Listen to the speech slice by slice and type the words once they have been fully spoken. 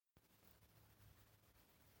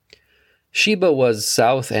Sheba was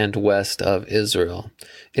south and west of Israel.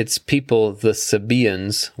 Its people, the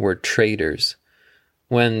Sabaeans, were traders.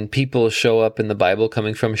 When people show up in the Bible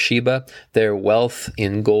coming from Sheba, their wealth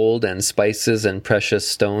in gold and spices and precious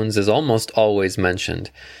stones is almost always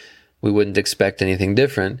mentioned. We wouldn't expect anything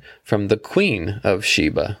different from the Queen of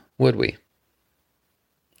Sheba, would we?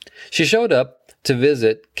 She showed up to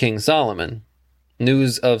visit King Solomon.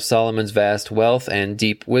 News of Solomon's vast wealth and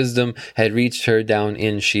deep wisdom had reached her down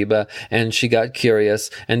in Sheba, and she got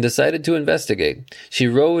curious and decided to investigate. She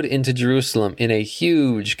rode into Jerusalem in a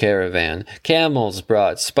huge caravan. Camels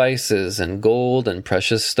brought spices and gold and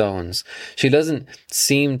precious stones. She doesn't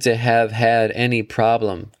seem to have had any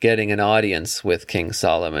problem getting an audience with King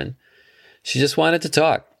Solomon. She just wanted to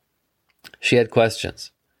talk. She had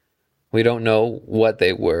questions. We don't know what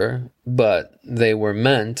they were, but they were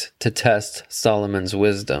meant to test Solomon's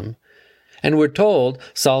wisdom. And we're told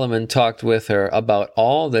Solomon talked with her about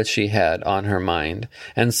all that she had on her mind,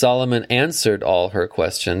 and Solomon answered all her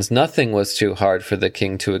questions. Nothing was too hard for the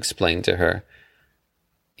king to explain to her.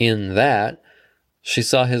 In that, she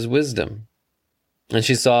saw his wisdom. And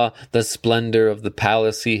she saw the splendor of the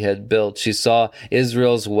palace he had built. She saw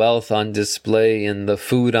Israel's wealth on display in the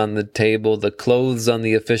food on the table, the clothes on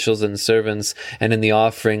the officials and servants, and in the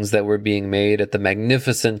offerings that were being made at the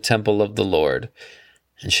magnificent temple of the Lord.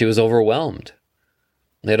 And she was overwhelmed.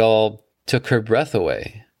 It all took her breath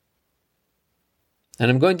away. And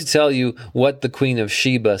I'm going to tell you what the Queen of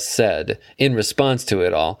Sheba said in response to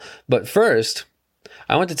it all. But first,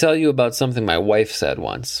 I want to tell you about something my wife said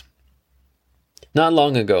once. Not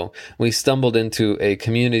long ago, we stumbled into a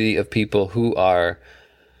community of people who are,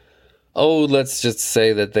 let's just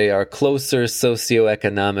say that they are closer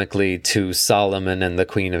socioeconomically to Solomon and the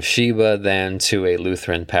Queen of Sheba than to a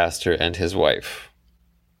Lutheran pastor and his wife.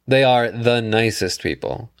 They are the nicest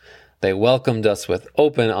people. They welcomed us with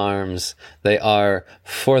open arms. They are,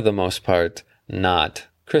 for the most part, not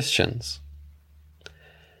Christians.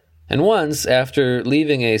 And once, after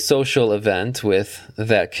leaving a social event with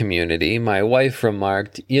that community, my wife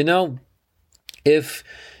remarked, if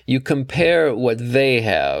you compare what they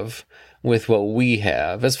have with what we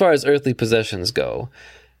have, as far as earthly possessions go,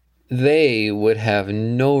 they would have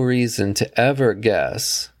no reason to ever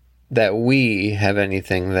guess that we have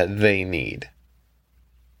anything that they need.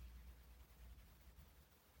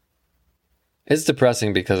 It's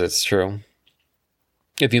depressing because it's true.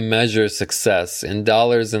 If you measure success in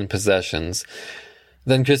dollars and possessions,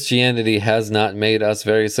 then Christianity has not made us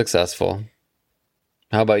very successful.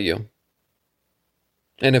 How about you?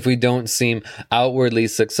 And if we don't seem outwardly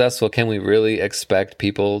successful, can we really expect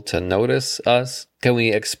people to notice us? Can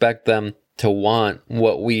we expect them to want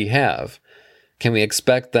what we have? Can we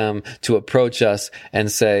expect them to approach us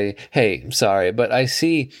and say, hey, sorry, but I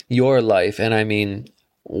see your life, and I mean,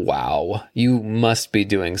 wow, you must be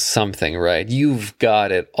doing something right. You've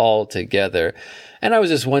got it all together. And I was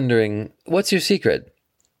just wondering, what's your secret?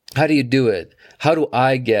 How do you do it? How do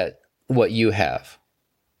I get what you have?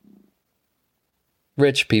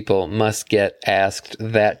 Rich people must get asked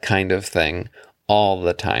that kind of thing all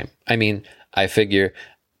the time. I mean, I figure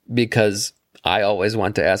because I always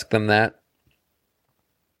want to ask them that.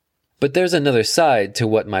 But there's another side to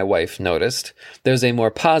what my wife noticed. There's a more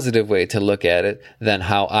positive way to look at it than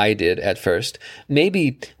how I did at first.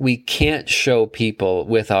 Maybe we can't show people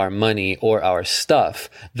with our money or our stuff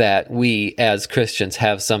that we as Christians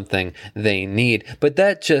have something they need. But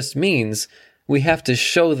that just means we have to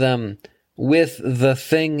show them with the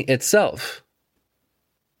thing itself.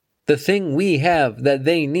 The thing we have that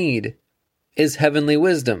they need is heavenly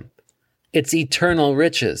wisdom. It's eternal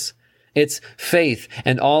riches. It's faith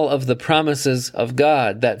and all of the promises of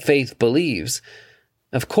God that faith believes.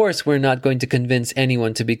 Of course, we're not going to convince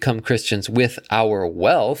anyone to become Christians with our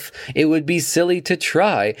wealth. It would be silly to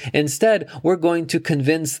try. Instead, we're going to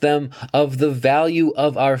convince them of the value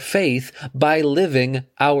of our faith by living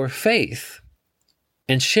our faith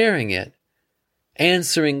and sharing it.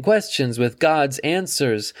 Answering questions with God's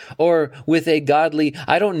answers, or with a godly,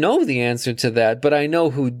 I don't know the answer to that, but I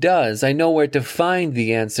know who does. I know where to find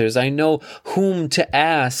the answers. I know whom to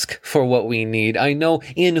ask for what we need. I know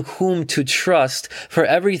in whom to trust for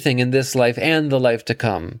everything in this life and the life to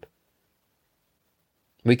come.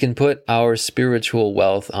 We can put our spiritual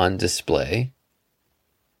wealth on display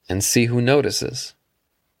and see who notices.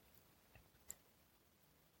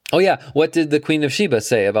 Oh yeah, what did the Queen of Sheba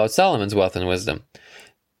say about Solomon's wealth and wisdom?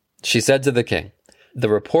 She said to the king, "The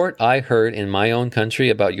report I heard in my own country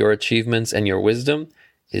about your achievements and your wisdom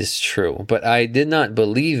is true, but I did not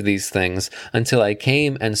believe these things until I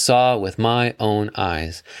came and saw with my own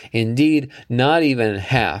eyes. Indeed, not even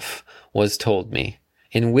half was told me.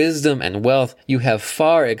 In wisdom and wealth you have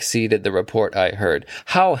far exceeded the report I heard.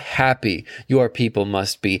 How happy your people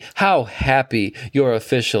must be. How happy your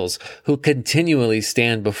officials who continually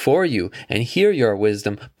stand before you and hear your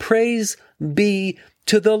wisdom. Praise be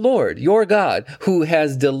to the Lord, your God, who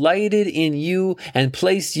has delighted in you and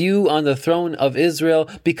placed you on the throne of Israel.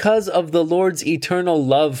 Because of the Lord's eternal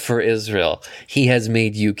love for Israel, he has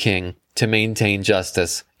made you king to maintain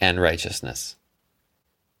justice and righteousness.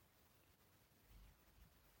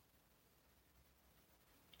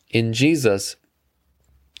 In Jesus,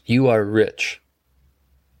 you are rich.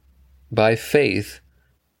 By faith,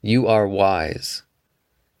 you are wise.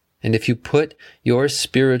 And if you put your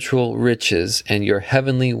spiritual riches and your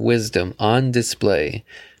heavenly wisdom on display,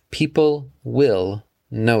 people will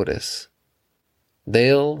notice.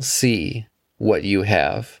 They'll see what you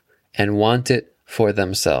have and want it for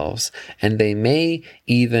themselves, and they may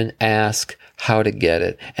even ask how to get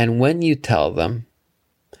it. And when you tell them,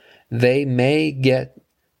 they may get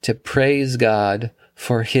to praise God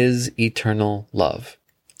for his eternal love,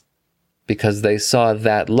 because they saw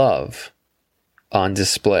that love on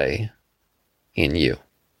display in you.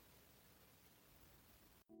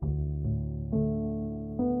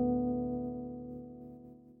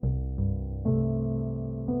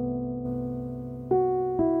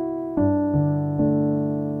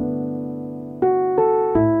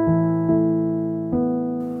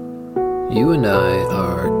 You and I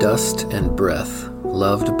are dust and breath,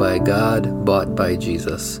 loved by God, bought by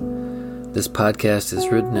Jesus. This podcast is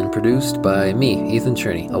written and produced by me, Ethan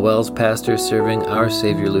Cherney, a WELS pastor serving Our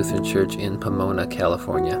Savior Lutheran Church in Pomona,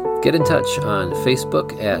 California. Get in touch on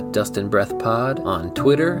Facebook at Dust and Breath Pod, on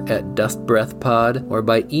Twitter at Dust Breath Pod, or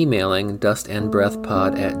by emailing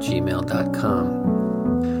dustandbreathpod@gmail.com.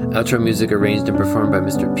 Outro music arranged and performed by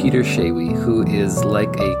Mr. Peter Shawy, who is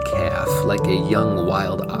like a calf, like a young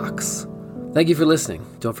wild ox. Thank you for listening.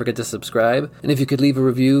 Don't forget to subscribe. And if you could leave a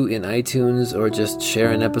review in iTunes or just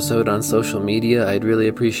share an episode on social media, I'd really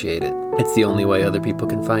appreciate it. It's the only way other people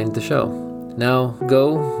can find the show. Now,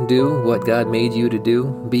 go do what God made you to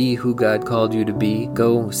do. Be who God called you to be.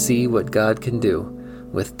 Go see what God can do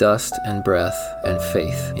with dust and breath and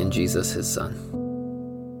faith in Jesus, his Son.